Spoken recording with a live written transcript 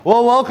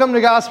Well, welcome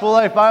to Gospel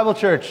Life Bible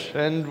Church,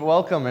 and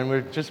welcome, and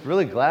we're just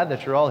really glad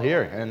that you're all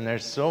here, and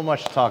there's so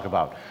much to talk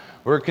about.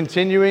 We're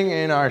continuing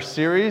in our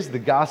series, The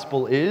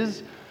Gospel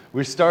Is.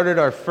 We started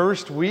our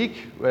first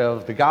week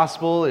of The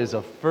Gospel is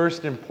of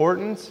first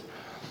importance,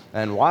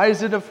 and why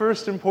is it of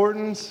first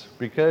importance?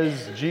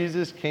 Because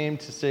Jesus came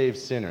to save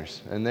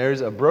sinners, and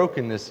there's a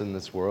brokenness in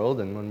this world,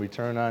 and when we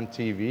turn on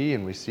TV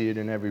and we see it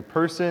in every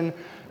person,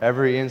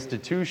 every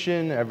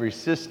institution, every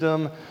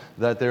system,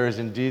 that there is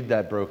indeed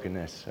that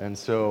brokenness. And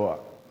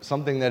so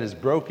something that is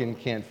broken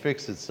can't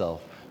fix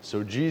itself.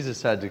 So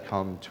Jesus had to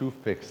come to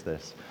fix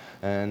this.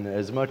 And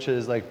as much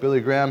as, like Billy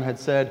Graham had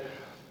said,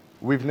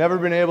 we've never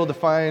been able to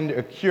find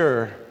a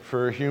cure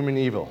for human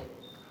evil.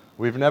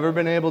 We've never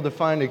been able to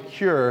find a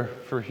cure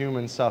for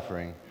human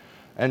suffering.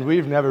 And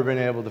we've never been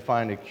able to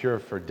find a cure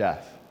for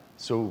death.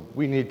 So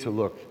we need to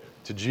look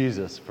to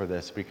Jesus for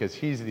this because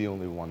he's the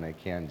only one that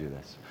can do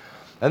this.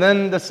 And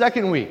then the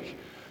second week,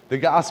 the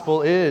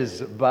gospel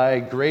is by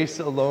grace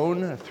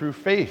alone through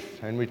faith.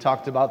 And we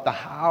talked about the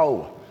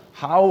how.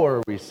 How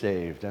are we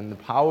saved? And the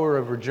power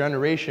of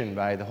regeneration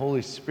by the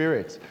Holy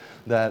Spirit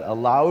that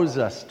allows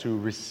us to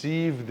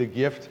receive the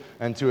gift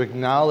and to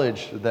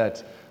acknowledge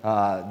that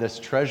this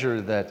treasure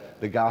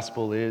that the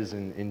gospel is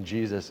in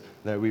Jesus,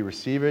 that we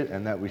receive it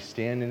and that we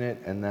stand in it,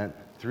 and that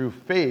through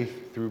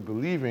faith, through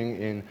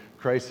believing in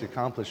Christ's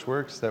accomplished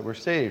works, that we're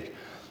saved.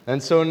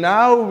 And so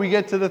now we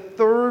get to the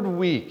third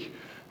week,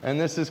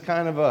 and this is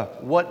kind of a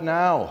what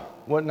now?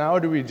 What now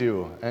do we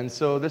do? And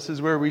so this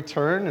is where we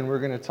turn, and we're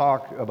going to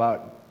talk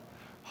about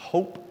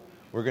hope.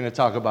 We're going to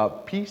talk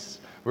about peace.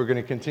 We're going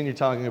to continue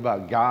talking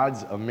about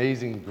God's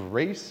amazing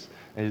grace,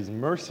 His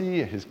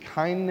mercy, His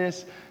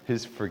kindness,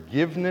 His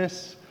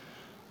forgiveness.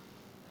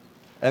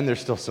 And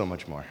there's still so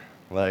much more.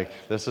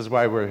 This is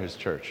why we're His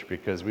church,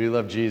 because we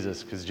love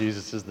Jesus, because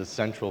Jesus is the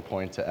central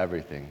point to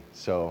everything.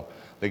 So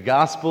the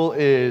gospel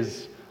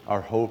is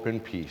our hope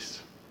and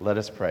peace. Let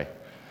us pray.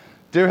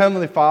 Dear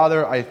Heavenly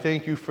Father, I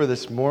thank you for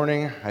this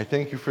morning. I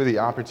thank you for the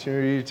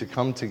opportunity to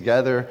come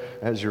together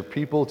as your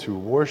people to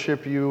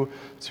worship you,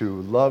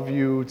 to love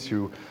you,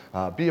 to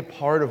be a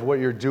part of what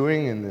you're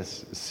doing in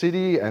this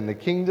city and the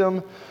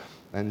kingdom,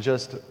 and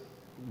just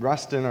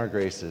rest in our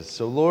graces.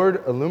 So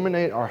Lord,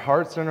 illuminate our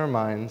hearts and our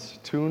minds,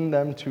 tune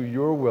them to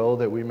your will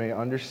that we may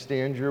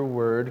understand your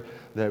word,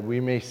 that we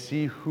may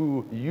see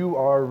who you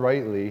are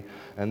rightly,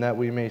 and that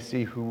we may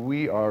see who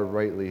we are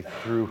rightly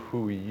through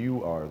who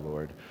you are,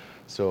 Lord.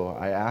 So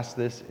I ask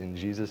this in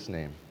Jesus'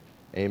 name.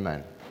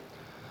 Amen.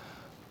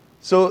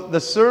 So the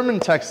sermon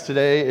text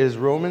today is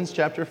Romans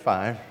chapter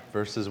 5,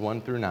 verses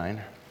 1 through 9.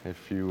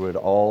 If you would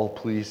all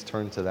please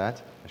turn to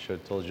that. I should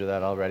have told you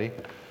that already.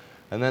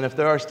 And then if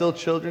there are still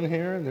children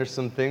here and there's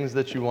some things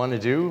that you want to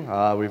do,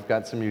 we've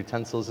got some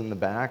utensils in the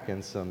back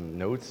and some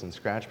notes and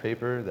scratch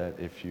paper that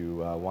if you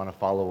want to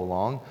follow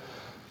along,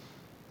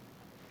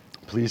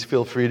 please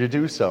feel free to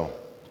do so.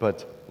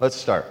 But let's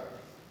start.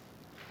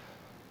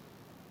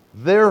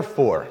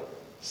 Therefore,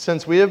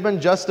 since we have been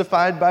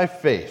justified by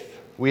faith,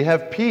 we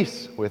have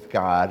peace with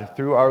God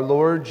through our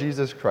Lord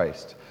Jesus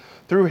Christ.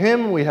 Through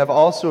him we have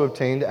also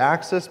obtained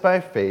access by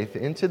faith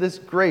into this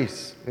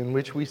grace in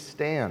which we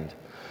stand.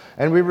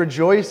 And we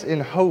rejoice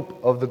in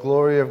hope of the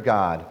glory of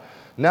God.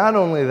 Not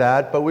only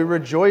that, but we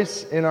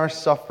rejoice in our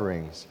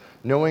sufferings,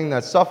 knowing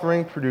that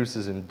suffering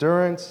produces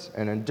endurance,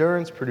 and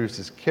endurance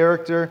produces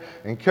character,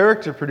 and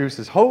character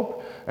produces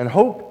hope, and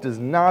hope does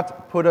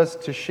not put us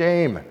to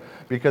shame,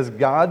 because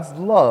God's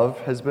love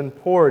has been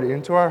poured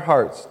into our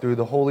hearts through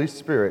the Holy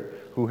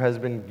Spirit who has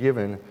been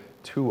given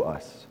to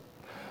us.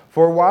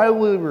 For while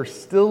we were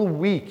still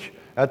weak,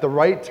 at the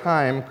right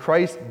time,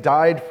 Christ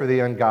died for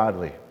the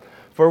ungodly.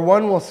 For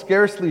one will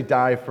scarcely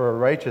die for a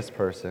righteous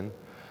person,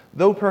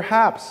 though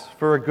perhaps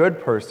for a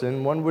good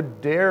person one would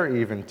dare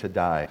even to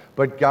die.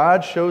 But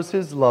God shows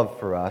his love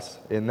for us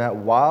in that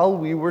while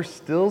we were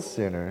still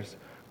sinners,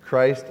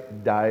 Christ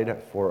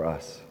died for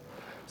us.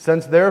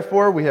 Since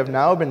therefore we have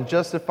now been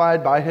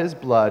justified by his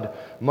blood,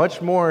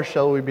 much more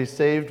shall we be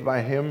saved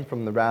by him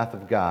from the wrath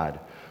of God.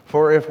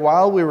 For if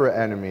while we were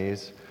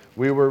enemies,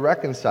 we were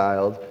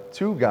reconciled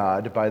to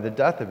God by the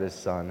death of his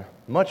Son,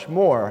 much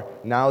more,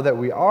 now that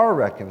we are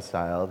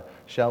reconciled,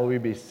 shall we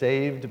be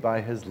saved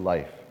by his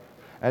life.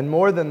 And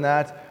more than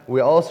that, we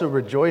also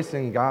rejoice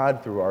in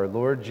God through our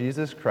Lord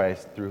Jesus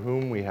Christ, through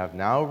whom we have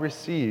now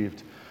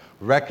received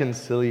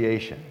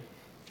reconciliation.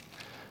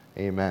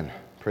 Amen.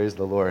 Praise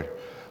the Lord.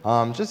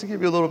 Just to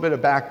give you a little bit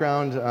of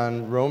background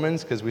on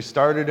Romans, because we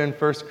started in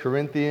 1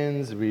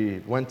 Corinthians, we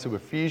went to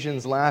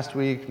Ephesians last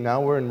week,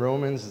 now we're in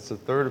Romans. It's the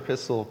third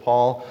epistle of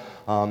Paul.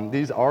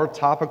 These are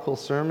topical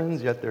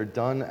sermons, yet they're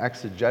done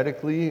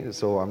exegetically,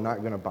 so I'm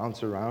not going to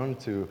bounce around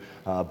to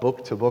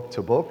book to book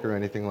to book or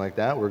anything like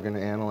that. We're going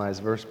to analyze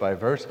verse by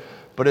verse.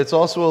 But it's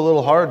also a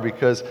little hard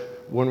because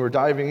when we're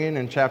diving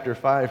in chapter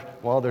 5,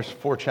 well, there's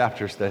 4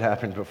 chapters that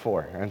happened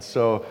before. And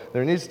so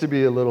there needs to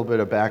be a little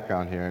bit of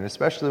background here. And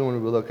especially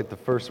when we look at the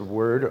first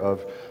word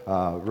of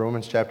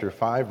Romans chapter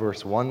 5,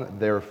 verse 1,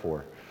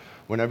 therefore.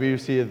 Whenever you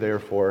see a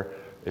therefore,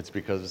 it's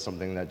because of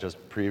something that just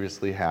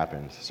previously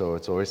happened. So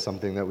it's always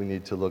something that we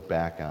need to look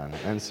back on.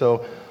 And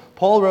so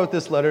Paul wrote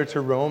this letter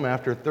to Rome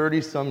after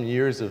 30-some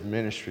years of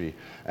ministry.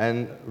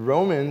 And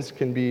Romans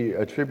can be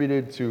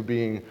attributed to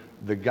being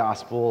the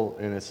gospel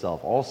in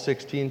itself. All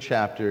 16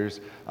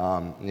 chapters,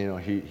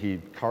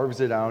 he carves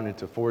it out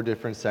into 4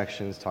 different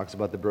sections, talks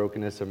about the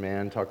brokenness of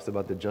man, talks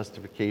about the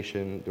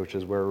justification, which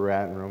is where we're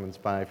at in Romans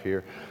 5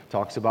 here,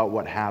 talks about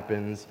what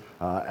happens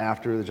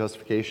after the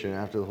justification,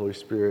 after the Holy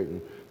Spirit,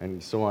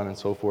 and so on and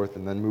so forth,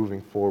 and then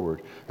moving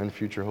forward, and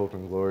future hope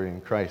and glory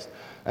in Christ.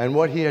 And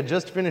what he had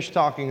just finished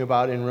talking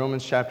about in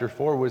Romans chapter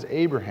 4 was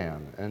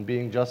Abraham and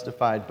being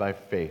justified by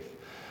faith.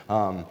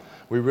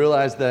 We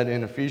realize that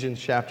in Ephesians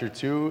chapter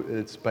 2,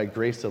 it's by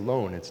grace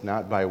alone. It's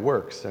not by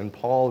works. And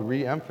Paul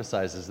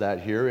re-emphasizes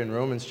that here in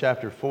Romans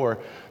chapter 4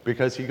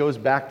 because he goes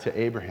back to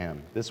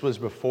Abraham. This was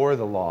before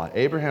the law.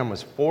 Abraham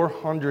was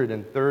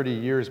 430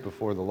 years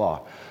before the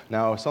law.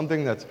 Now,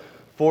 something that's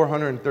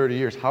 430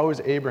 years, how is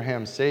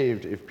Abraham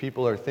saved if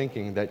people are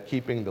thinking that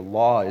keeping the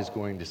law is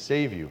going to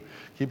save you?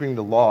 Keeping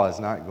the law is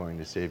not going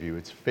to save you.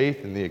 It's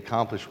faith in the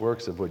accomplished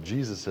works of what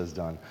Jesus has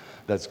done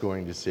that's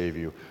going to save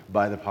you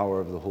by the power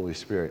of the Holy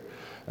Spirit.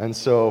 And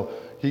so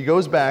he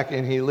goes back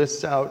and he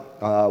lists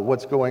out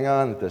what's going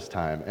on at this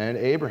time. And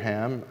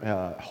Abraham,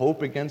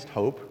 hope against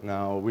hope.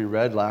 Now, we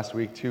read last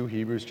week too,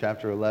 Hebrews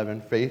chapter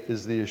 11, faith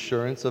is the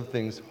assurance of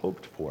things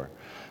hoped for.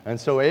 And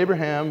so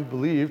Abraham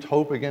believed,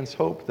 hope against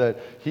hope, that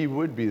he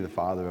would be the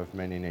father of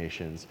many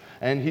nations.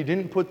 And he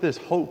didn't put this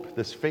hope,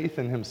 this faith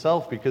in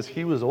himself because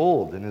he was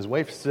old and his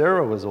wife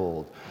Sarah was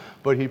old.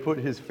 But he put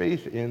his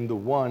faith in the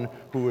one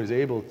who was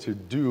able to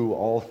do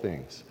all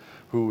things,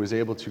 who was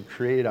able to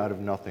create out of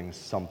nothing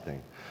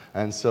something.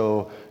 And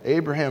so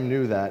Abraham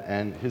knew that,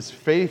 and his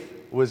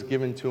faith was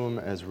given to him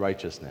as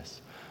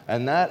righteousness.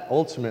 And that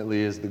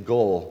ultimately is the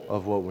goal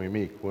of what we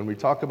make. When we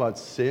talk about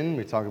sin,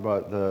 we talk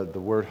about the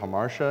word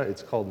hamartia,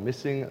 it's called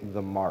missing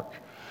the mark.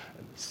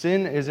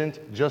 Sin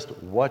isn't just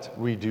what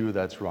we do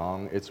that's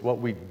wrong, it's what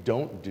we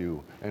don't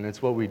do. And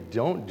it's what we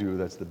don't do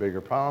that's the bigger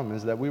problem,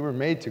 is that we were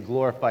made to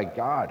glorify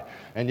God,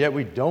 and yet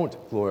we don't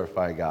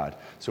glorify God.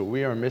 So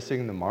we are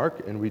missing the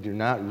mark, and we do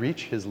not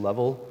reach his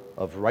level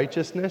of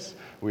righteousness.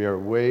 We are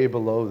way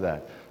below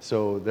that.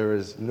 So there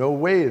is no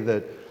way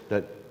that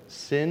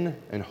sin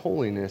and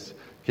holiness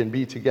can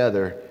be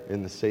together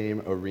in the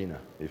same arena,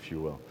 if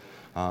you will.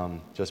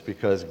 Just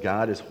because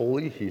God is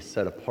holy, he's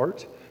set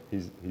apart,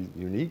 he's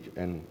unique,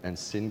 and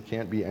sin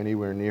can't be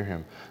anywhere near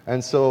him.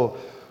 And so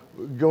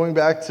going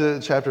back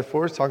to chapter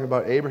 4, it's talking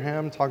about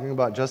Abraham, talking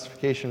about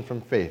justification from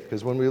faith.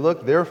 Because when we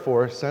look,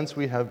 therefore, since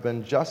we have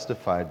been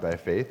justified by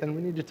faith, and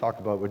we need to talk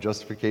about what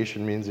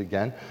justification means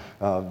again,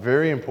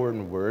 very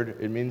important word.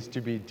 It means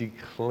to be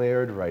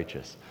declared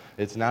righteous.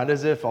 It's not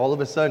as if all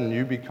of a sudden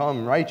you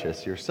become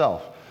righteous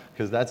yourself,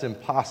 because that's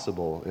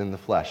impossible in the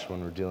flesh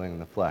when we're dealing in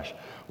the flesh.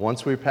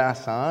 Once we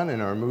pass on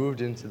and are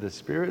moved into the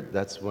Spirit,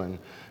 that's when,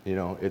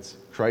 it's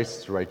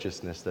Christ's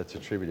righteousness that's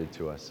attributed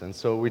to us. And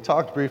so we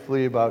talked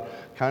briefly about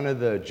kind of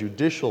the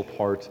judicial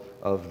part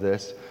of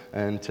this,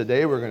 and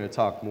today we're going to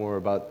talk more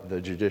about the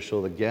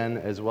judicial again,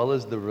 as well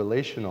as the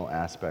relational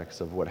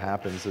aspects of what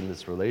happens in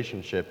this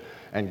relationship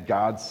and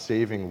God's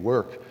saving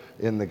work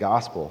in the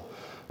gospel.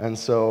 And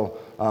so,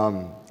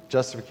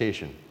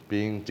 justification.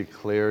 Being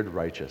declared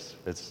righteous.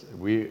 It's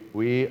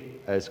we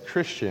as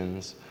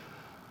Christians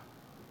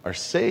are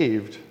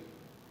saved,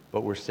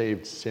 but we're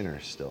saved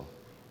sinners still.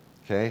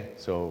 Okay?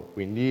 So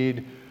we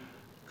need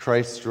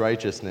Christ's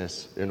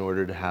righteousness in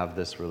order to have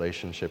this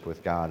relationship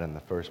with God in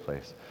the first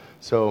place.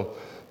 So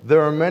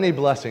there are many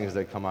blessings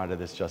that come out of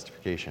this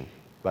justification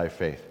by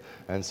faith.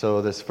 And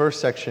so this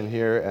first section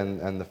here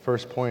and the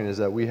first point is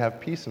that we have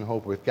peace and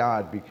hope with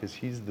God because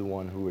he's the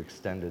one who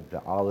extended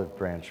the olive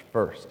branch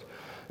first.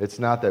 It's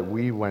not that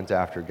we went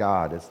after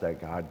God, it's that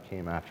God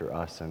came after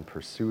us and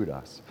pursued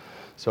us.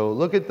 So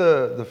look at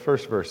the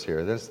first verse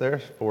here.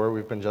 Therefore,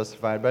 we've been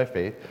justified by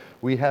faith.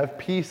 We have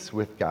peace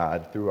with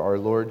God through our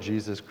Lord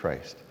Jesus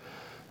Christ.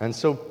 And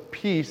so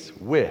peace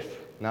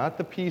with, not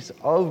the peace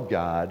of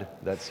God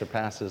that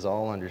surpasses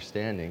all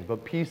understanding,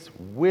 but peace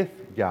with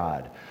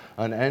God,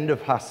 an end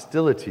of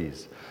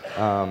hostilities.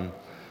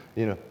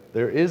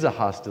 There is a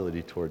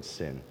hostility towards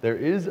sin. There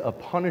is a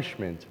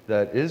punishment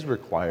that is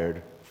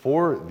required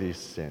for these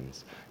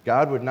sins.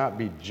 God would not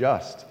be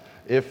just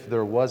if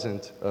there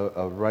wasn't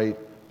a right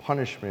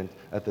punishment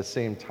at the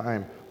same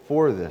time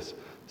for this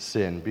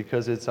sin,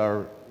 because it's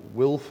our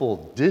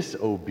willful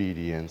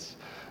disobedience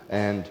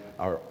and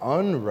our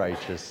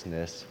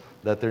unrighteousness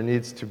that there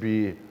needs to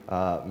be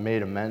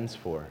made amends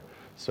for.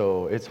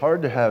 So it's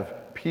hard to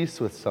have peace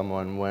with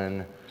someone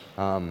when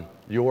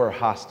you're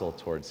hostile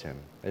towards him.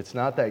 It's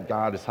not that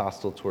God is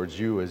hostile towards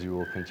you, as you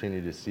will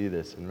continue to see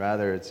this, and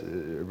rather it's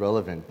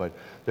irrelevant, but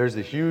there's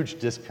a huge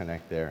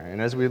disconnect there.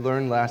 And as we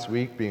learned last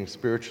week, being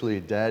spiritually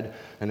dead,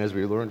 and as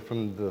we learned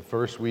from the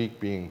first week,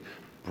 being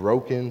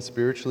broken,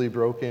 spiritually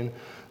broken,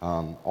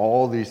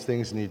 all these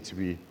things need to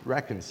be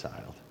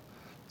reconciled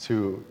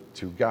to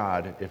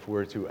God if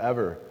we're to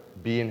ever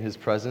be in his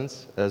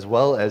presence, as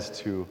well as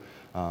to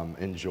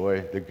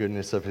enjoy the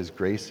goodness of His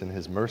grace and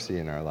His mercy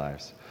in our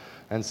lives.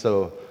 And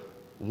so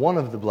one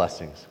of the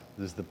blessings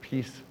is the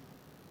peace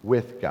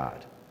with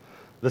God.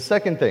 The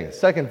second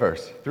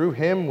verse, through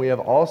Him we have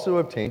also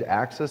obtained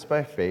access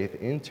by faith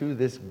into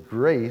this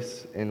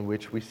grace in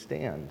which we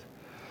stand.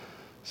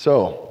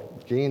 So,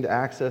 gained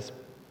access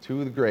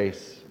to the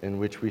grace in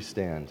which we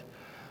stand.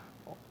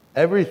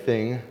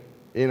 Everything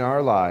in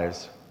our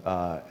lives,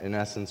 in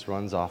essence,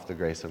 runs off the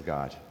grace of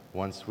God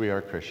once we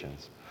are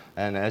Christians.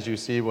 And as you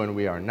see when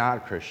we are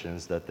not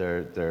Christians, that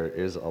there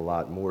is a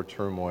lot more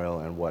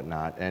turmoil and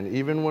whatnot. And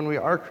even when we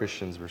are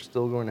Christians, we're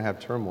still going to have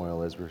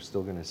turmoil, as we're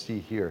still going to see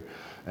here.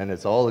 And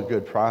it's all a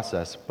good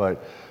process.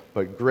 But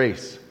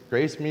grace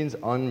means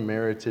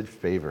unmerited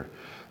favor.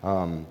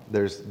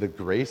 There's the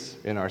grace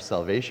in our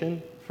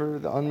salvation for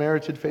the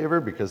unmerited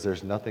favor, because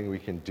there's nothing we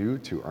can do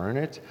to earn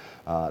it.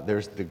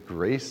 There's the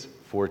grace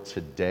for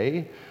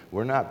today.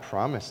 We're not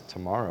promised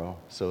tomorrow,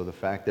 so the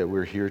fact that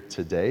we're here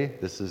today,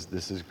 this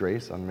is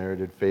grace,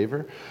 unmerited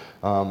favor.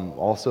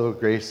 Also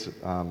grace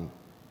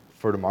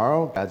for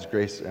tomorrow, God's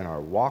grace in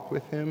our walk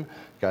with Him,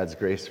 God's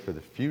grace for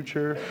the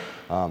future.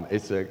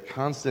 It's a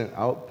constant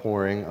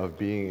outpouring of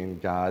being in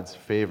God's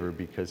favor,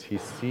 because He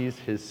sees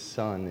His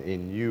Son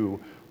in you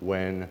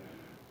when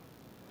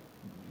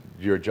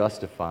you're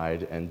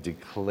justified and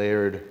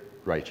declared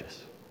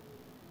righteous.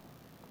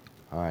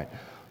 All right.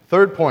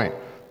 Third point,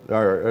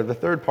 or the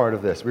third part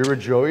of this, we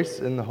rejoice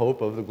in the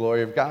hope of the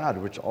glory of God,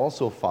 which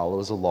also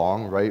follows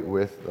along right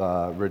with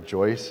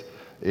rejoice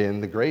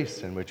in the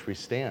grace in which we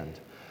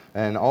stand.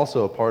 And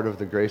also a part of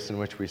the grace in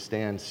which we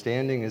stand,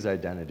 standing is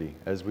identity.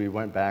 As we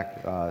went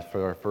back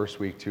for our first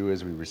week too,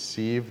 as we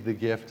receive the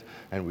gift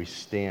and we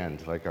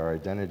stand, like our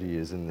identity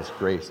is in this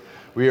grace.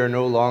 We are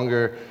no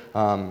longer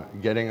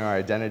getting our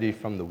identity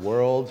from the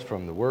world,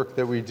 from the work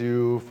that we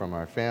do, from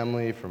our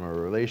family, from our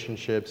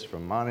relationships,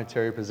 from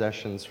monetary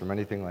possessions, from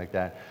anything like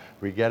that.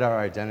 We get our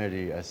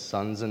identity as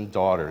sons and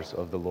daughters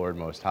of the Lord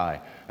Most High.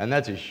 And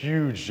that's a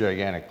huge,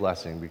 gigantic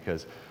blessing,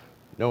 because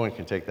no one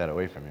can take that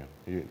away from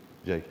you.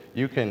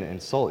 You can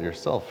insult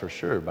yourself for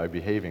sure by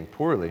behaving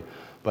poorly,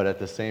 but at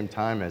the same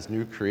time, as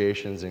new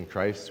creations in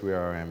Christ, we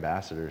are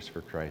ambassadors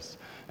for Christ.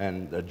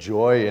 And the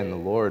joy in the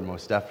Lord,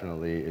 most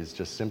definitely, is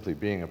just simply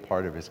being a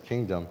part of His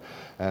kingdom,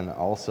 and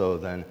also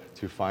then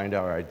to find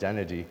our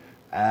identity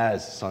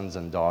as sons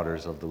and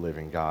daughters of the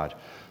living God.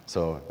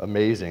 So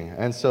amazing.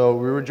 And so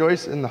we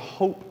rejoice in the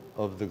hope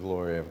of the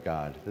glory of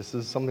God. This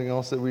is something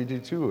else that we do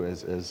too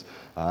as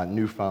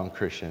newfound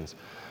Christians,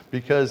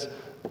 because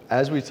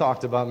as we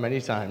talked about many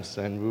times,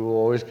 and we will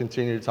always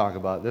continue to talk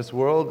about, this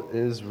world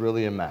is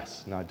really a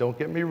mess. Now, don't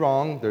get me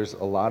wrong, there's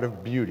a lot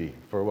of beauty.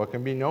 For what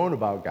can be known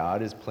about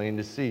God is plain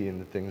to see in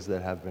the things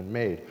that have been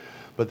made.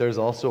 But there's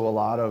also a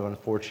lot of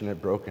unfortunate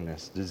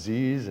brokenness,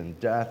 disease and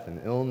death and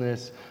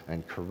illness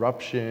and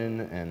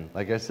corruption. And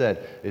like I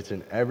said, it's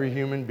in every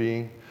human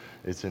being.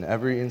 It's in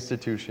every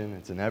institution.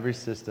 It's in every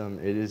system.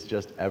 It is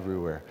just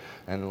everywhere.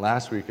 And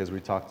last week, as we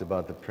talked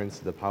about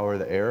the power of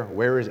the air,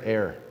 where is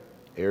air?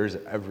 Air's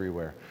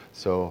everywhere.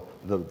 So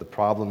the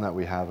problem that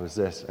we have is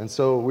this. And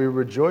so we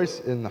rejoice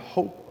in the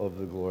hope of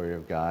the glory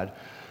of God.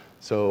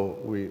 So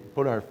we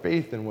put our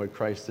faith in what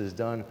Christ has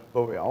done,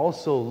 but we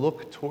also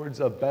look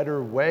towards a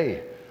better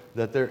way,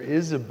 that there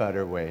is a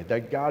better way,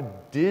 that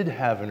God did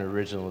have an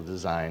original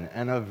design,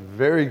 and a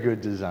very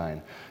good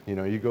design. You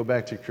know, you go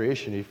back to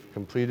creation, He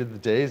completed the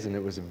days, and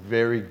it was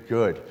very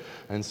good.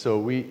 And so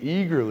we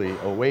eagerly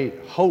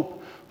await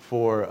hope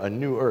for a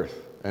new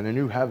earth and a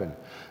new heaven.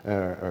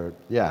 A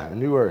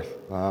new earth,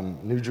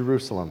 New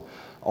Jerusalem,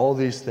 all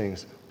these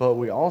things. But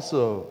we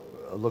also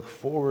look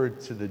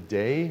forward to the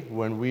day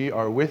when we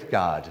are with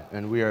God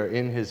and we are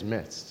in His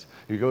midst.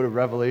 You go to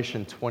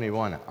Revelation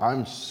 21.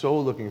 I'm so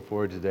looking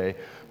forward to the day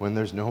when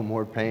there's no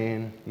more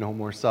pain, no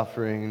more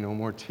suffering, no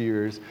more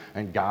tears,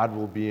 and God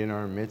will be in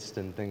our midst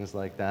and things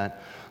like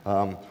that.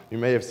 You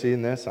may have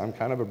seen this. I'm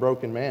kind of a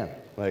broken man.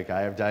 Like,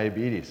 I have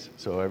diabetes.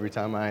 So every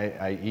time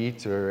I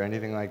eat or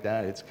anything like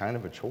that, it's kind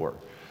of a chore.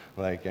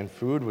 And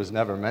food was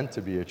never meant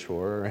to be a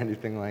chore or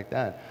anything like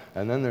that.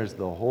 And then there's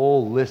the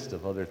whole list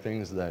of other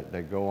things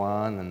that go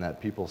on and that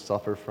people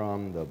suffer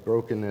from, the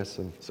brokenness.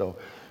 And so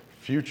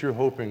future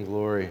hope and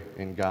glory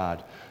in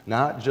God,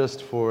 not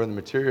just for the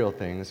material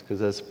things,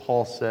 because as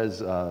Paul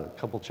says a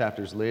couple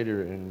chapters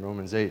later in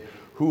Romans 8,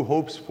 who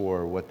hopes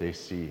for what they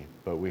see?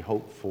 But we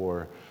hope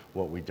for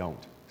what we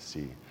don't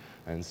see.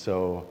 And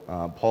so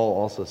Paul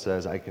also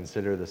says, I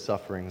consider the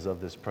sufferings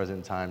of this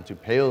present time to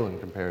pale in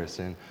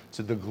comparison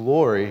to the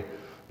glory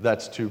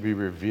that's to be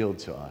revealed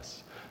to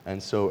us.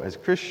 And so as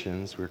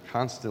Christians, we're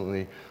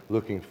constantly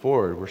looking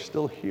forward. We're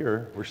still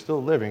here. We're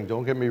still living.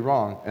 Don't get me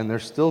wrong. And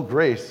there's still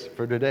grace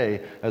for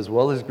today, as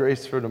well as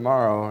grace for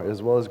tomorrow,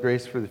 as well as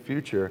grace for the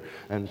future,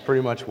 and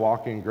pretty much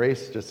walk in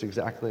grace just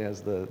exactly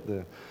as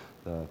the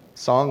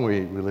song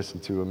we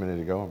listened to a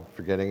minute ago. I'm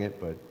forgetting it,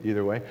 but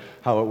either way,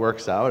 how it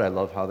works out. I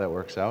love how that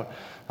works out.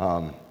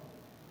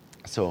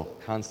 So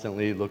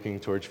constantly looking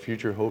towards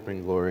future hope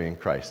and glory in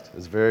Christ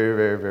is very,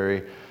 very,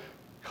 very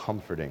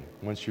comforting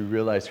once you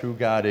realize who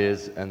God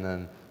is, and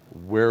then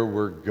where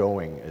we're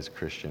going as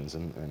Christians,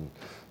 and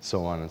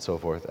so on and so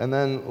forth. And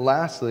then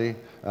lastly,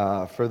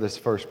 for this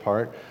first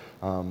part,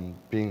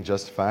 being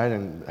justified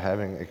and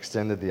having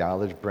extended the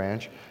olive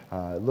branch,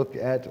 look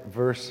at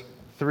verse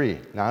 3.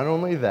 Not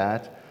only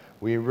that,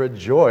 we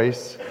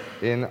rejoice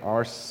in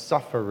our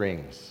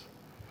sufferings.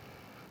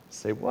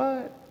 Say,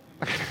 what?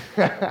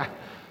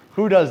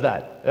 Who does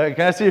that?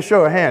 Can I see a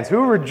show of hands?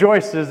 Who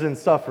rejoices in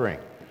suffering?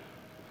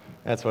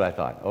 That's what I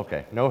thought.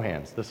 Okay, no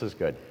hands. This is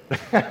good.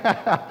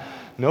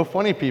 No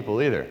funny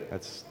people either.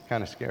 That's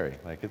kind of scary.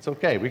 Like, it's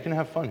okay. We can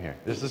have fun here.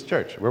 This is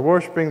church. We're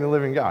worshiping the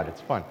living God.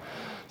 It's fun.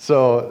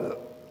 So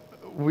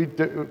we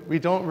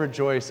don't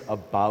rejoice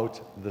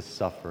about the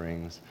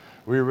sufferings.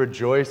 We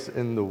rejoice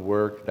in the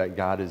work that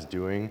God is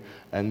doing.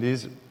 And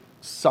these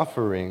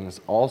sufferings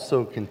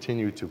also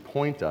continue to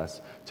point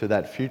us to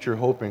that future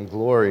hope and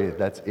glory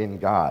that's in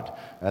God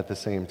at the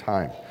same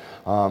time.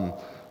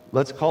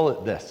 Let's call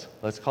it this.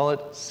 Let's call it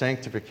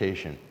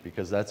sanctification,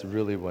 because that's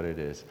really what it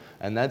is.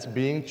 And that's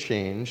being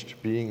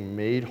changed, being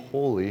made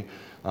holy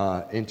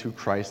into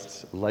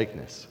Christ's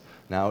likeness.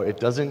 Now, it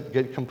doesn't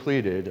get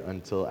completed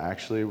until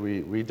actually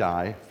we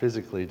die,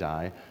 physically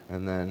die,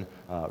 and then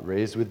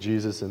raised with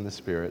Jesus in the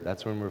Spirit.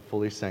 That's when we're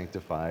fully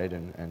sanctified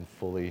and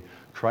fully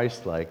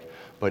Christ-like.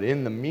 But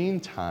in the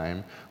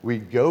meantime, we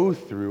go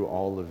through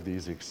all of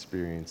these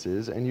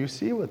experiences, and you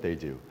see what they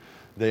do.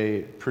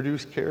 They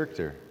produce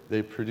character.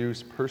 They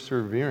produce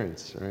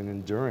perseverance and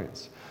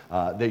endurance.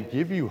 They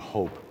give you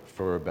hope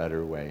for a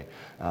better way.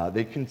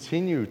 They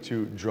continue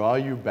to draw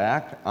you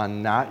back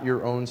on not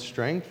your own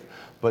strength,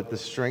 but the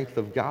strength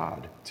of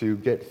God to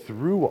get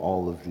through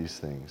all of these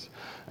things.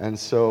 And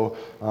so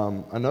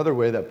another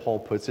way that Paul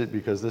puts it,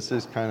 because this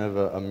is kind of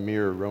a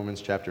mirror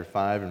Romans chapter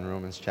 5 and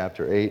Romans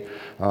chapter 8,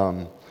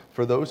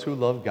 for those who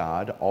love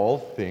God, all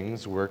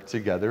things work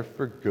together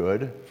for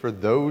good for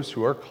those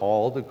who are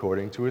called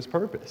according to his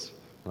purpose.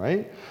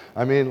 Right?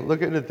 I mean,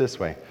 look at it this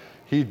way.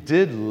 He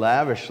did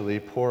lavishly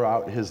pour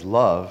out his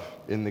love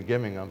in the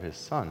giving of his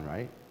son,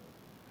 right?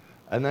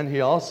 And then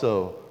he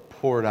also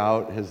poured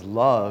out his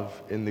love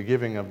in the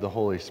giving of the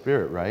Holy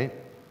Spirit, right?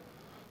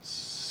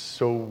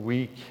 So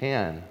we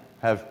can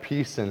have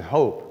peace and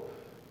hope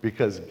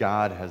because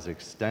God has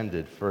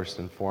extended, first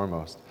and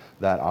foremost,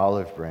 that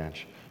olive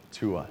branch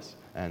to us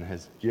and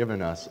has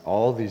given us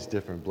all these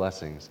different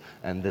blessings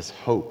and this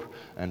hope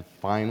and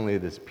finally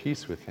this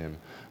peace with him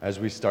as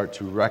we start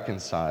to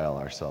reconcile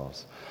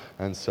ourselves.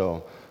 And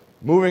so,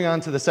 moving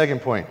on to the second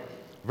point,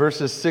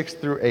 verses 6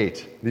 through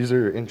 8. These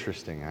are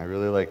interesting. I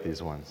really like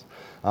these ones.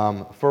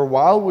 For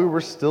while we were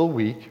still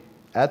weak,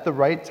 at the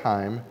right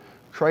time,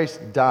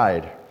 Christ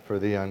died for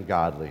the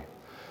ungodly.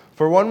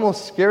 For one will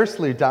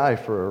scarcely die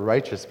for a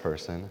righteous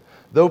person,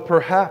 though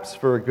perhaps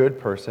for a good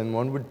person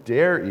one would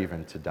dare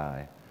even to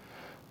die.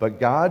 But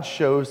God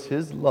shows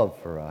his love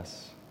for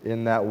us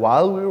in that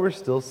while we were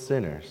still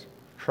sinners,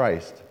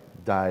 Christ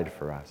died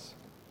for us.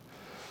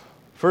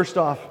 First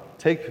off,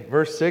 take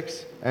verse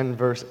 6 and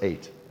verse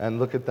 8 and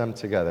look at them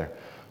together.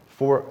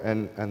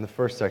 And the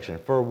first section,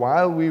 for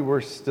while we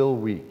were still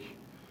weak.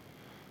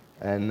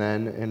 And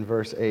then in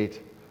verse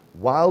 8,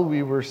 while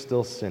we were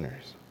still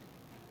sinners.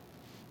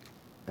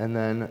 And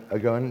then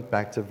again,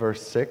 back to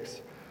verse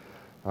 6,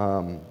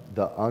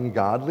 the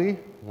ungodly,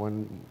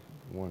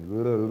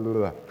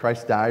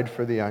 Christ died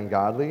for the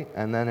ungodly.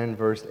 And then in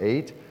verse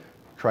 8,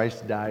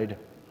 Christ died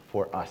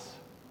for us.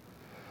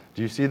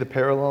 Do you see the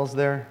parallels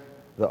there?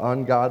 The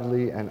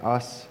ungodly and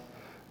us.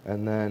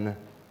 And then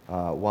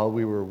while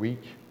we were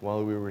weak,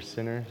 while we were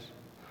sinners.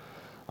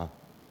 I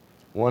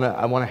want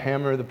to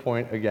hammer the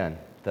point again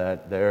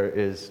that there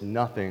is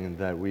nothing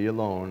that we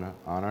alone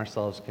on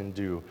ourselves can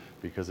do,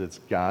 because it's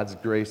God's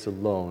grace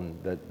alone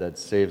that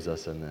saves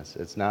us in this.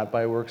 It's not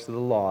by works of the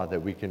law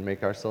that we can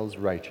make ourselves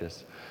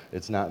righteous.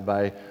 It's not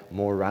by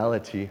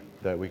morality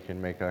that we can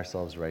make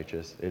ourselves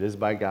righteous. It is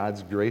by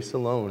God's grace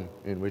alone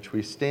in which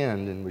we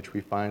stand, in which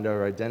we find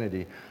our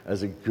identity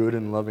as a good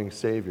and loving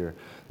Savior,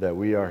 that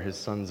we are his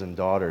sons and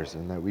daughters,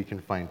 and that we can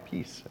find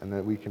peace, and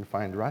that we can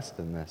find rest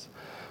in this.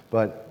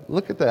 But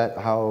look at that,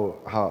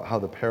 how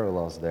the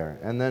parallels there.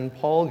 And then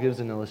Paul gives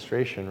an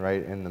illustration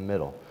right in the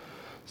middle.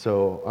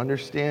 So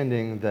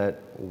understanding that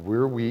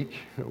we're weak,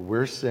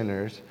 we're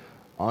sinners,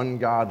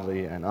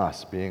 ungodly, and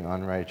us being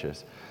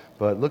unrighteous.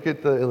 But look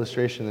at the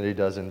illustration that he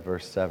does in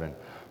verse 7.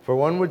 For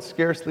one would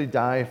scarcely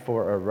die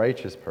for a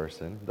righteous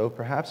person, though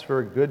perhaps for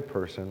a good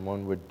person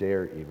one would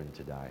dare even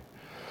to die.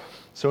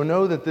 So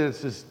know that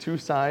this is two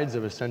sides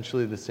of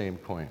essentially the same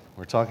coin.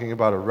 We're talking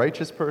about a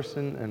righteous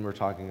person and we're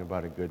talking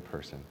about a good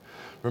person.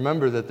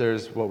 Remember that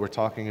there's what we're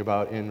talking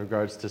about in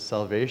regards to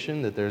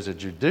salvation, that there's a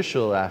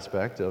judicial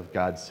aspect of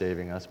God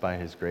saving us by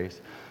his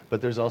grace,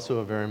 but there's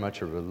also very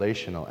much a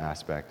relational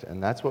aspect,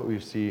 and that's what we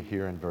see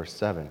here in verse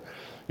 7.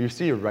 You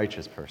see a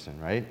righteous person,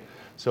 right?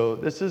 So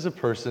this is a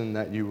person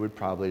that you would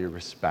probably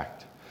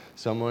respect.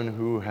 Someone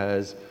who,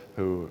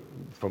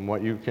 from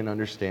what you can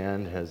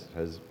understand,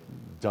 has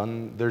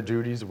done their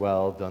duties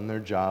well, done their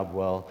job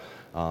well,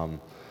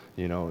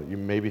 You know, you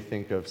maybe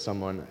think of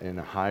someone in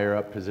a higher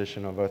up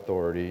position of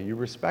authority. You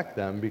respect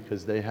them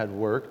because they had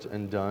worked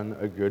and done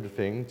a good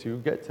thing to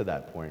get to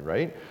that point,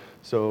 right?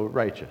 So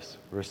righteous,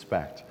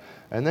 respect.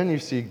 And then you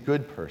see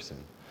good person.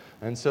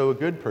 And so a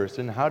good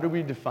person, how do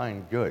we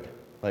define good?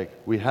 Like,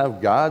 we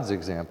have God's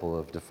example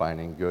of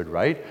defining good,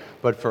 right?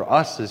 But for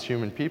us as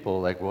human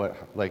people,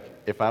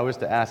 if I was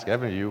to ask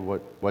every of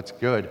you what's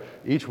good,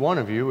 each one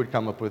of you would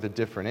come up with a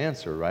different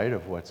answer, right,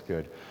 of what's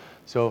good.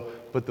 So,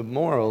 but the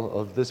moral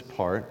of this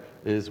part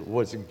is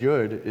what's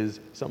good is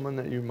someone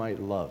that you might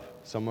love,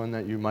 someone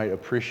that you might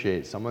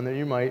appreciate, someone that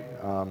you might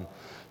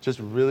just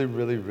really,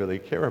 really, really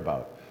care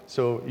about.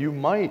 So you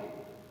might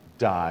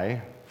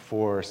die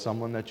for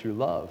someone that you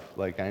love.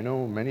 Like, I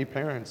know many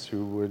parents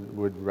who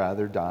would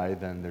rather die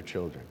than their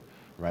children,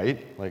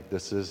 right? Like,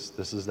 this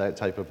is that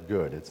type of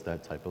good. It's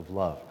that type of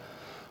love.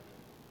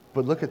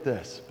 But look at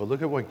this. But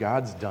look at what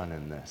God's done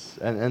in this.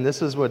 And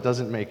this is what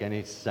doesn't make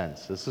any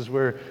sense. This is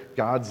where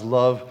God's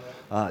love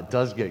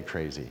does get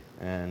crazy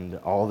and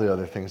all the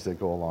other things that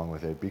go along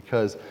with it.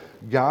 Because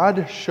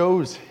God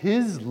shows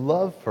his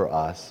love for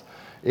us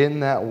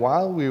in that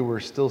while we were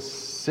still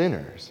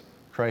sinners,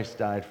 Christ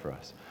died for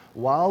us.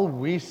 While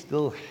we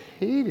still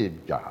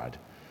hated God,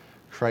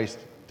 Christ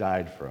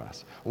died for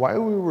us.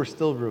 While we were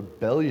still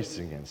rebellious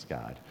against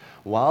God,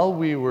 while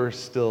we were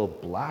still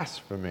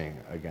blaspheming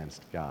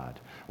against God,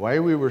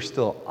 while we were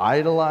still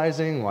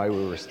idolizing, while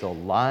we were still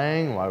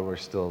lying, while we were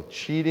still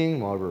cheating,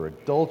 while we were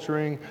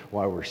adultering,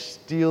 while we're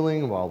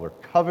stealing, while we're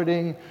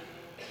coveting,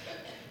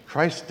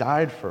 Christ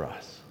died for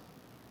us.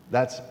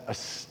 That's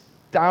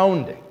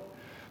astounding.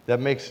 That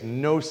makes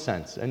no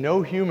sense, and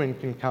no human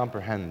can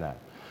comprehend that.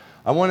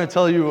 I want to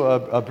tell you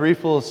a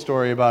brief little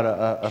story about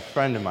a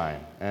friend of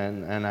mine,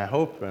 and I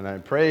hope and I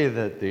pray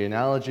that the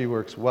analogy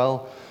works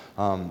well.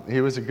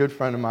 He was a good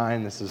friend of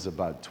mine. This is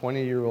about a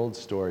 20-year-old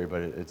story,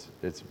 but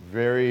it's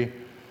very,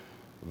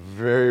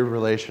 very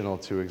relational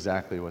to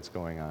exactly what's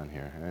going on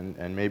here,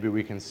 and maybe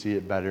we can see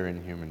it better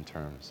in human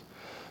terms.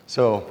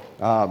 So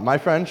my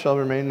friend shall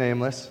remain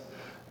nameless,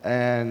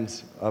 and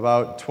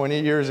about 20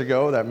 years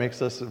ago, that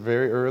makes us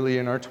very early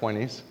in our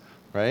 20s,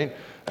 right?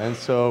 And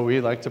so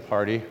we like to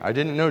party. I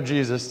didn't know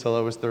Jesus till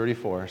I was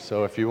 34,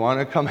 so if you want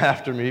to come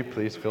after me,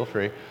 please feel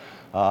free.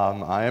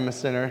 I am a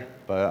sinner,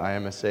 but I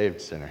am a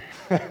saved sinner.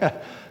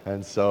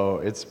 And so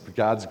it's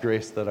God's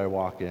grace that I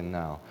walk in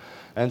now.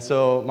 And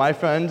so my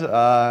friend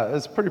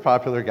is a pretty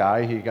popular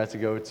guy. He got to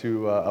go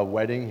to a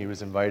wedding. He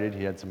was invited.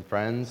 He had some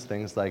friends,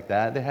 things like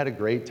that. They had a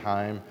great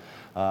time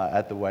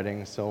at the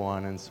wedding, so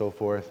on and so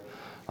forth.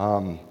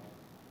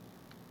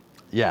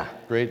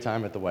 Great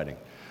time at the wedding.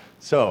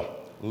 So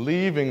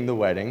leaving the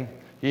wedding,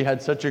 he had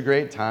such a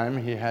great time,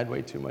 he had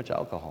way too much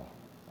alcohol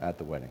at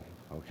the wedding,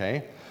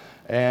 okay?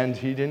 And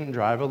he didn't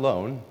drive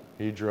alone.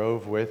 He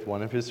drove with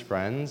one of his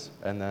friends,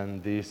 and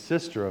then the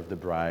sister of the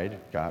bride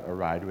got a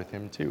ride with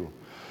him too.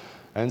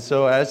 And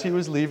so as he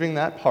was leaving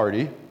that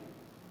party,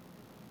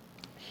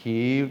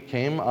 he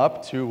came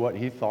up to what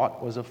he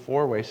thought was a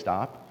four-way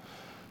stop.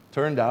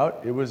 Turned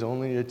out it was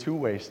only a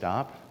two-way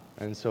stop.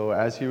 And so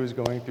as he was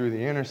going through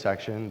the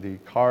intersection, the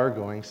car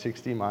going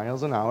 60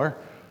 miles an hour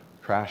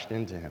crashed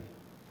into him.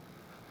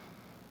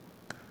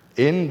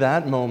 In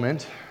that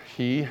moment,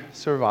 he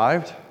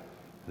survived,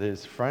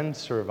 his friend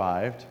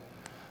survived,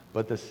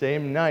 but the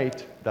same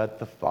night that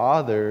the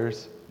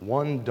father's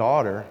one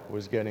daughter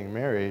was getting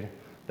married,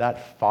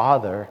 that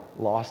father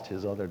lost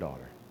his other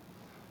daughter.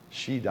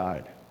 She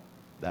died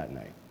that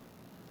night.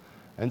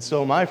 And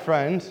so my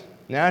friend,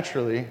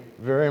 naturally,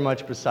 very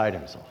much beside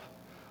himself,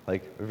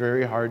 like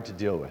very hard to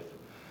deal with.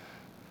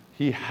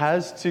 He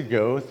has to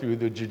go through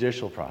the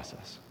judicial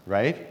process,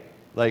 right?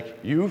 Like,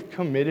 you've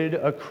committed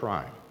a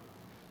crime.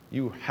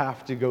 You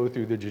have to go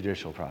through the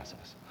judicial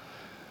process.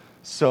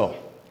 So,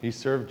 he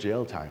served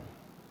jail time.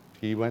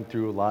 He went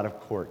through a lot of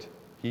court.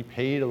 He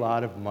paid a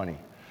lot of money.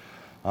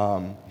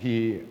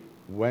 He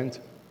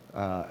went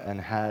and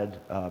had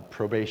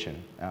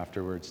probation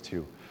afterwards,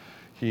 too.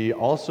 He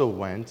also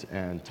went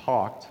and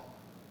talked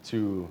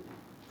to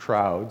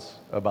crowds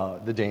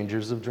about the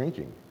dangers of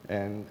drinking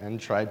and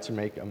tried to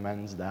make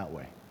amends that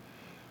way.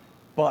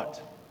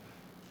 But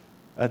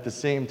at the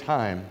same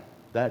time,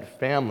 that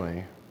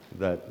family,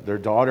 that their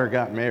daughter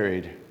got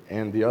married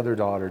and the other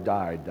daughter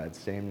died that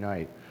same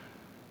night,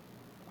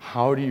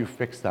 how do you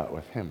fix that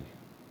with him?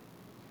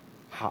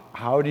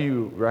 How do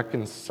you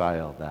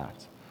reconcile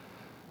that?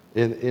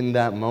 In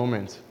that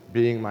moment,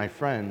 being my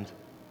friend,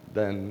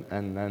 and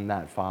then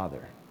that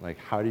father. Like,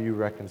 how do you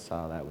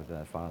reconcile that with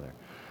that father?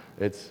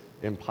 It's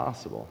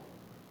impossible.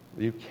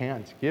 You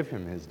can't give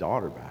him his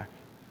daughter back.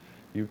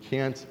 You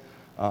can't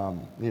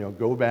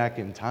go back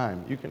in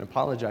time. You can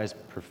apologize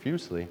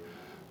profusely,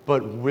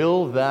 but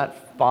will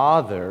that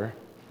father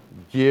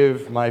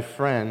give my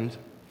friend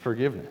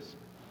forgiveness?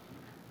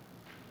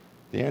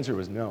 The answer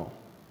was no.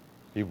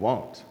 He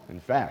won't. In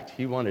fact,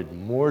 he wanted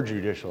more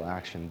judicial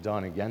action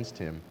done against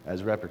him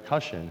as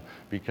repercussion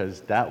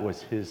because that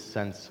was his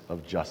sense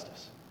of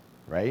justice,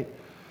 right?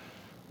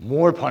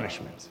 More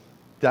punishment.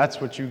 That's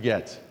what you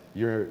get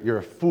you're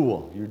a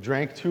fool. You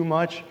drank too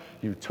much.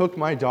 You took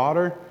my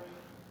daughter.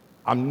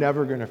 I'm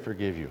never going to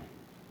forgive you.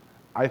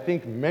 I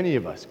think many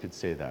of us could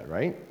say that,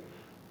 right?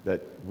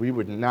 That we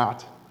would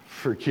not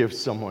forgive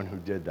someone who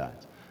did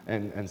that.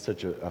 And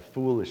such a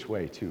foolish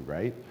way too,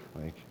 right?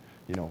 Like,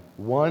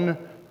 one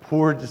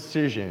poor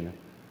decision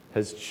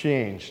has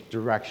changed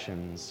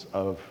directions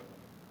of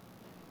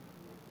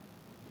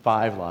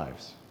 5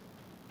 lives,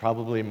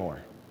 probably more,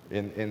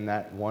 in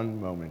that one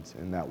moment,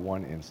 in that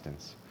one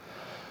instance.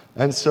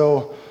 And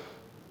so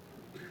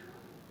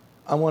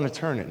I want to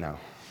turn it now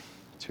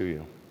to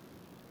you,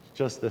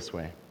 just this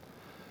way.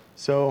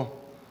 So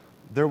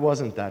there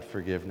wasn't that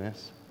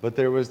forgiveness, but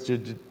there was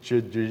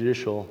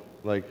judicial,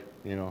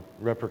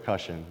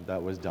 repercussion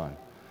that was done.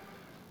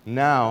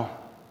 Now,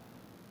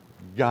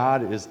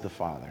 God is the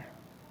Father,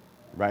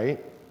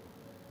 right?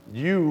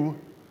 You,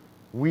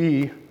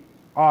 we,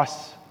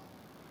 us,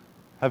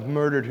 have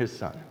murdered his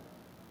Son.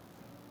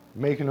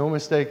 Make no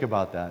mistake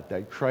about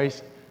that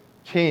Christ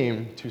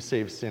came to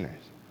save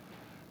sinners,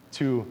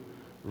 to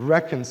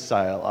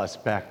reconcile us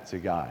back to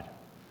God.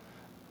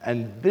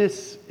 And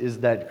this is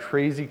that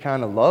crazy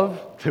kind of love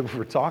that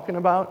we're talking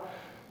about,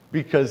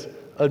 because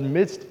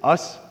amidst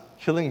us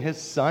killing his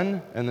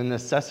Son and the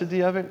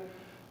necessity of it,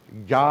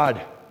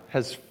 God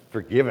has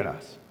forgiven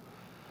us.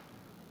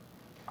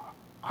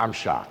 I'm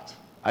shocked.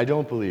 I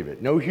don't believe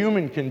it. No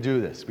human can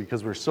do this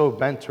because we're so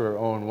bent to our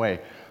own way.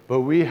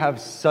 But we have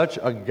such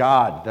a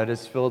God that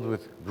is filled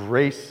with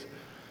grace,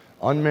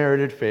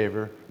 unmerited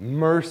favor,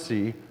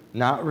 mercy,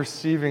 not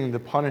receiving the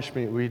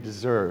punishment we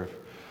deserve,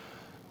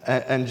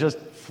 and just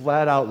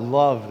flat out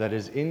love that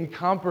is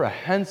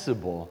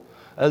incomprehensible,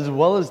 as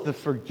well as the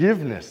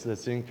forgiveness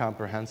that's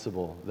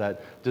incomprehensible,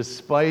 that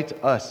despite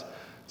us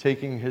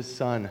taking his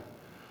Son,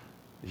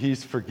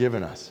 he's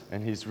forgiven us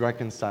and he's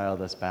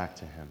reconciled us back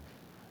to him.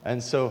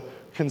 And so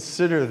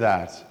consider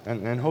that,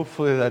 and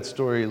hopefully that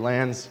story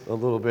lands a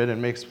little bit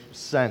and makes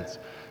sense,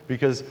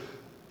 because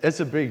it's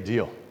a big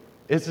deal.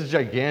 It's a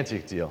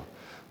gigantic deal.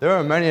 There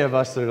are many of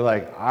us that are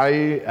like, I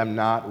am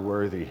not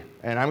worthy.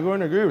 And I'm going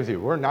to agree with you,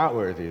 we're not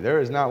worthy.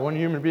 There is not one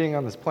human being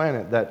on this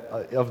planet that,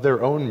 of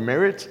their own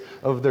merit,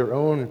 of their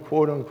own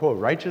quote-unquote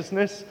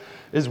righteousness,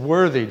 is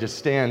worthy to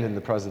stand in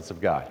the presence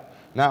of God.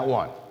 Not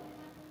one.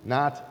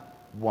 Not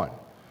one.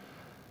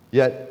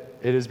 Yet,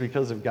 it is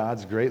because of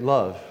God's great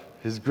love,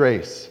 his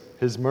grace,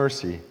 his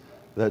mercy,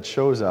 that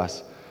shows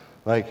us,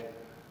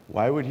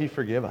 why would he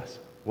forgive us?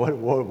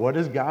 What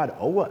does God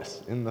owe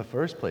us in the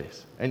first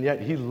place? And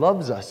yet he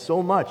loves us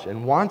so much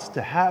and wants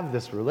to have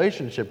this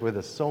relationship with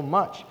us so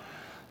much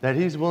that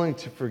he's willing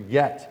to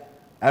forget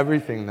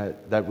everything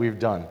that we've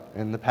done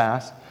in the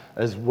past,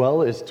 as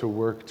well as to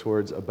work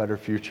towards a better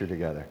future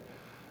together.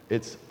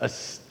 It's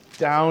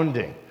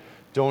astounding.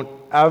 Don't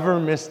ever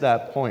miss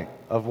that point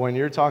of when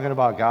you're talking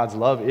about God's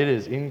love. It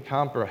is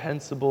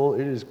incomprehensible.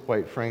 It is,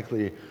 quite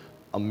frankly,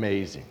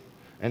 amazing.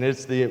 And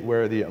it's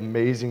where the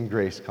amazing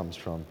grace comes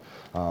from.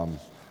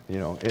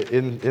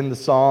 In the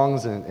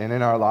songs and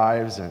in our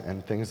lives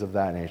and things of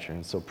that nature.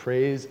 And so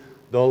praise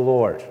the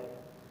Lord.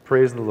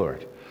 Praise the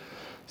Lord.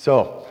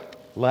 So,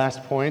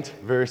 last point,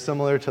 very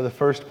similar to the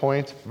first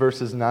point,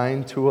 verses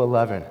 9 to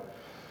 11.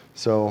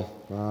 So,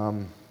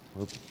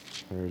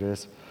 there it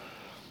is.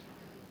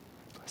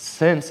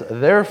 Since,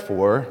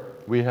 therefore,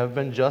 we have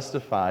been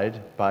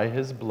justified by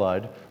his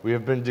blood, we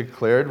have been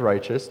declared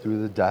righteous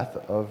through the death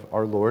of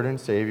our Lord and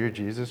Savior,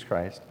 Jesus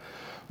Christ,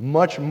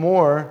 much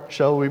more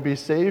shall we be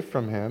saved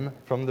from him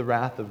from the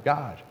wrath of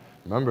God.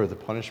 Remember the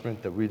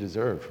punishment that we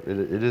deserve.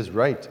 It is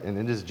right and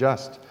it is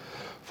just.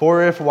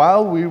 For if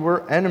while we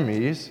were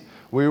enemies,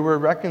 we were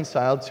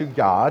reconciled to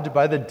God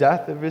by the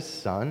death of his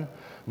Son,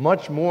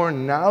 much more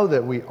now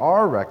that we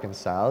are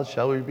reconciled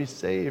shall we be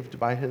saved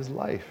by his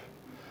life.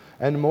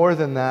 And more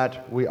than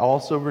that, we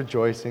also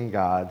rejoice in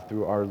God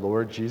through our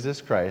Lord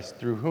Jesus Christ,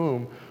 through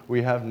whom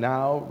we have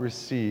now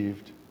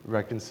received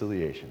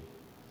reconciliation.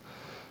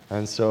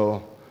 And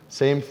so,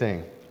 same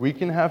thing. We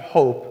can have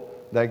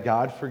hope that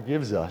God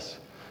forgives us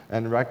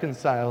and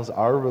reconciles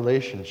our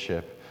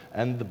relationship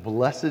and the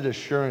blessed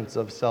assurance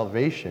of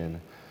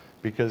salvation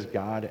because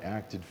God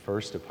acted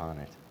first upon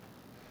it.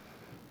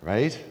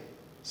 Right?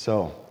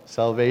 So,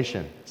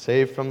 salvation,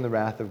 saved from the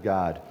wrath of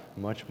God,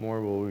 much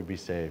more will we be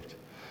saved.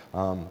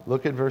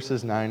 Look at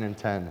verses 9 and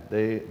 10.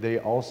 They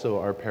also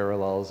are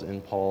parallels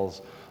in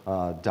Paul's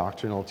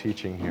doctrinal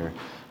teaching here,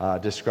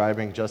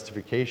 describing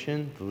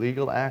justification, the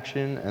legal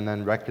action, and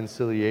then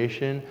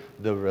reconciliation,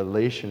 the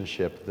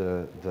relationship,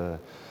 the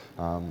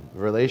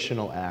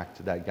relational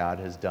act that God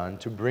has done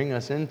to bring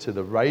us into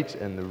the right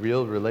and the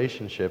real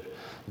relationship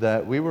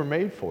that we were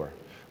made for.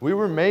 We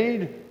were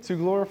made to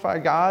glorify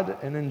God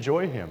and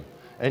enjoy him.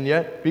 And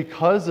yet,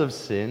 because of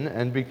sin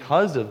and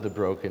because of the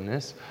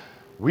brokenness,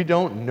 we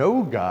don't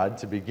know God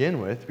to begin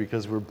with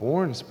because we're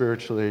born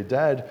spiritually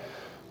dead.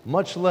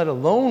 much let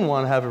alone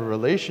want to have a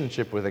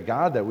relationship with a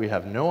God that we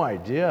have no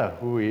idea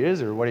who he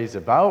is or what he's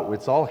about.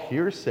 It's all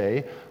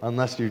hearsay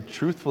unless you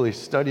truthfully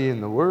study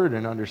in the Word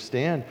and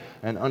understand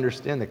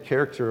the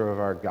character of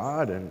our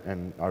God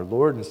and our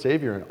Lord and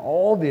Savior and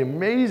all the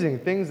amazing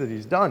things that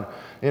he's done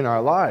in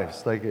our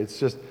lives. Like,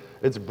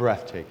 it's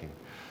breathtaking.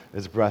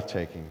 It's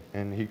breathtaking.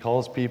 And he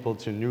calls people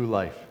to new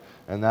life.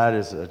 And that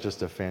is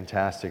just a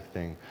fantastic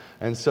thing.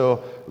 And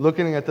so,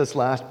 looking at this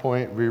last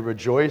point, we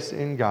rejoice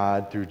in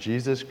God through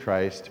Jesus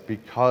Christ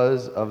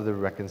because of the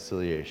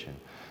reconciliation.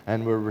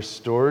 And we're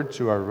restored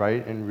to our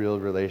right and real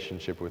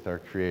relationship with our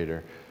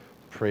Creator.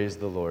 Praise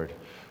the Lord.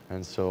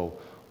 And so,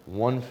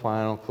 one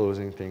final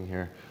closing thing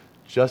here.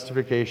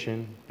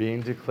 Justification,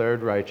 being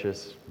declared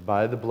righteous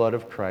by the blood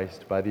of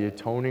Christ, by the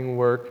atoning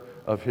work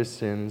of his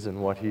sins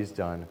and what he's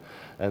done.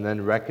 And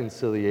then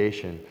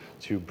reconciliation,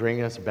 to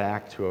bring us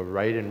back to a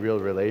right and real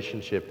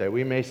relationship, that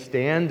we may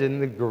stand in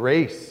the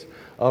grace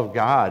of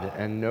God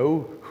and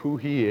know who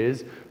he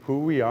is, who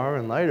we are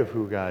in light of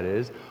who God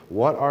is,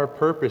 what our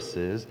purpose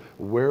is,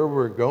 where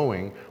we're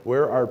going,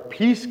 where our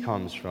peace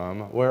comes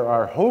from, where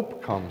our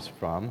hope comes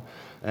from,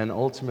 and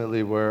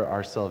ultimately where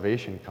our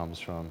salvation comes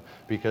from.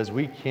 Because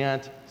we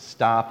can't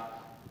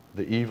stop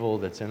the evil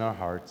that's in our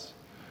hearts.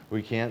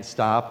 We can't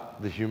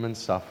stop the human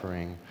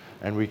suffering,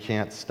 and we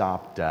can't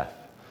stop death.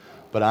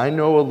 But I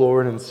know a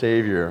Lord and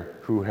Savior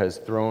who has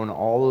thrown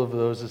all of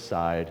those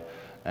aside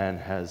and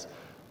has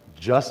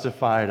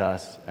justified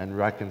us and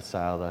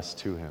reconciled us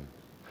to him.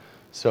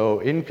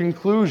 So in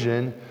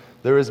conclusion,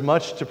 there is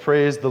much to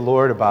praise the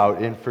Lord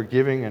about in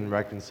forgiving and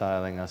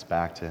reconciling us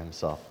back to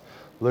himself.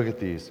 Look at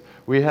these.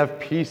 We have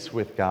peace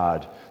with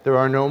God. There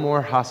are no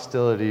more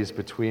hostilities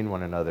between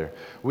one another.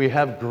 We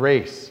have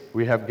grace.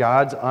 We have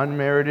God's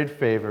unmerited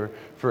favor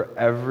for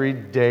every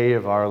day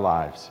of our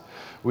lives.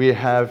 We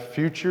have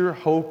future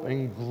hope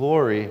and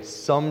glory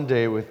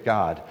someday with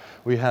God.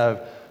 We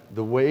have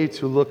the way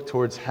to look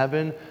towards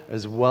heaven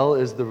as well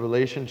as the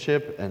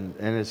relationship, and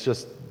it's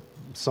just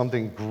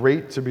something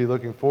great to be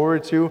looking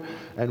forward to.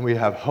 And we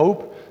have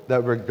hope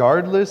that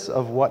regardless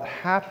of what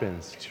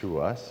happens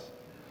to us,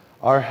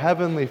 our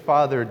Heavenly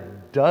Father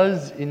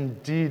does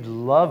indeed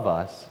love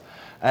us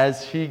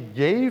as he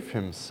gave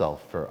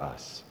himself for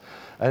us.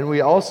 And we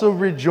also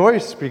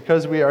rejoice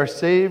because we are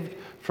saved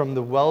from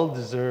the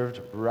well-deserved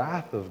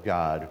wrath of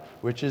God,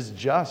 which is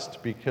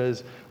just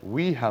because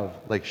we have,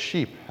 like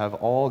sheep, have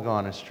all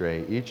gone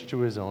astray, each to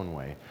his own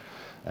way.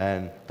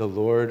 And the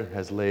Lord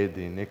has laid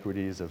the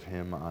iniquities of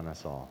him on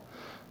us all.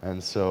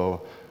 And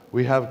so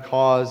we have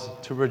cause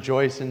to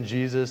rejoice in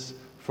Jesus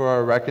for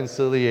our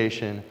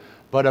reconciliation.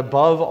 But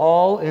above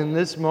all, in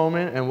this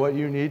moment, and what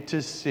you need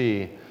to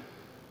see,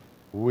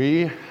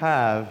 we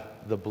have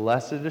the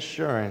blessed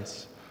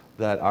assurance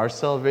that our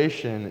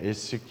salvation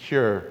is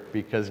secure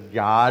because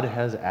God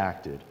has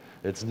acted.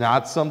 It's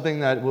not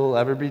something that will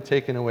ever be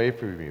taken away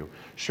from you.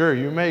 Sure,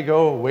 you may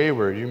go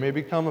wayward, you may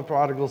become a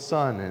prodigal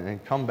son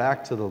and come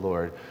back to the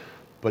Lord,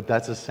 but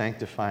that's a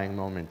sanctifying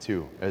moment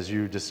too, as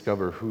you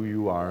discover who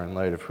you are in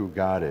light of who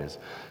God is.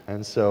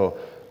 And so,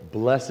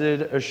 blessed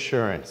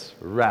assurance,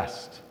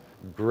 rest,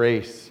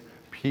 grace,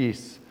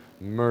 peace,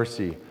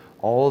 mercy,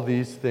 all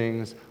these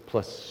things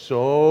plus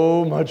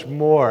so much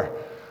more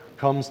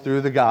comes through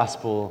the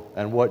gospel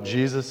and what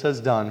Jesus has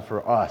done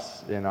for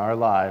us in our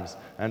lives.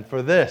 And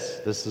for this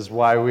is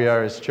why we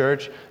are his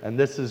church, and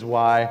this is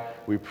why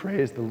we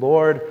praise the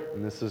Lord,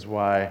 and this is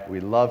why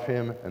we love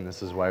him, and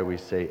this is why we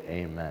say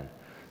amen.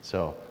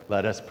 So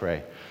let us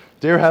pray.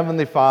 Dear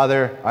Heavenly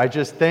Father, I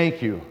just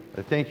thank you.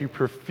 I thank you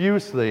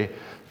profusely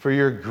for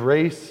your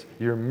grace,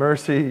 your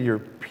mercy, your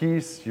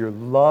peace, your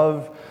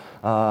love,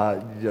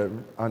 the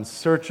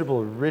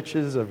unsearchable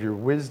riches of your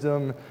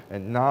wisdom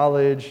and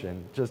knowledge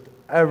and just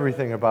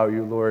everything about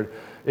you, Lord.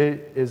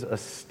 It is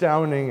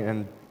astounding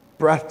and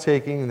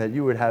breathtaking that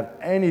you would have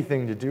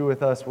anything to do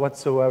with us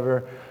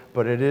whatsoever,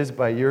 but it is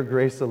by your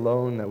grace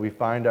alone that we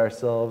find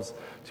ourselves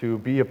to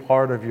be a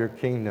part of your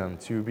kingdom,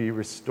 to be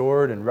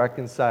restored and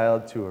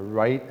reconciled to a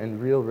right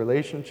and real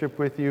relationship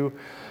with you,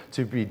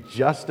 to be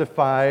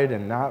justified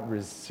and not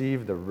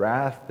receive the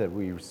wrath that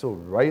we so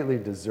rightly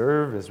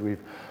deserve as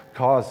we've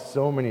caused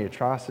so many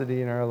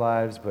atrocity in our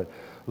lives. But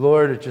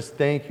Lord, I just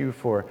thank you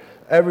for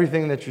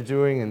everything that you're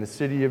doing in the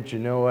city of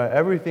Genoa,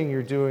 everything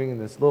you're doing in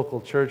this local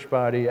church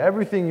body,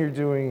 everything you're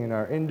doing in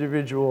our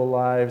individual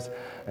lives,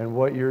 and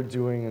what you're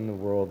doing in the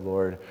world,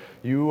 Lord.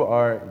 You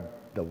are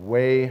the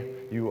way,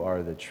 you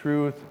are the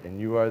truth, and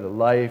you are the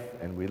life,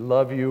 and we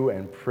love you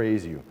and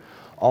praise you.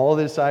 All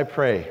this I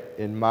pray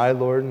in my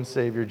Lord and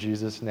Savior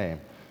Jesus' name.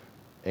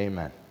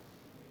 Amen.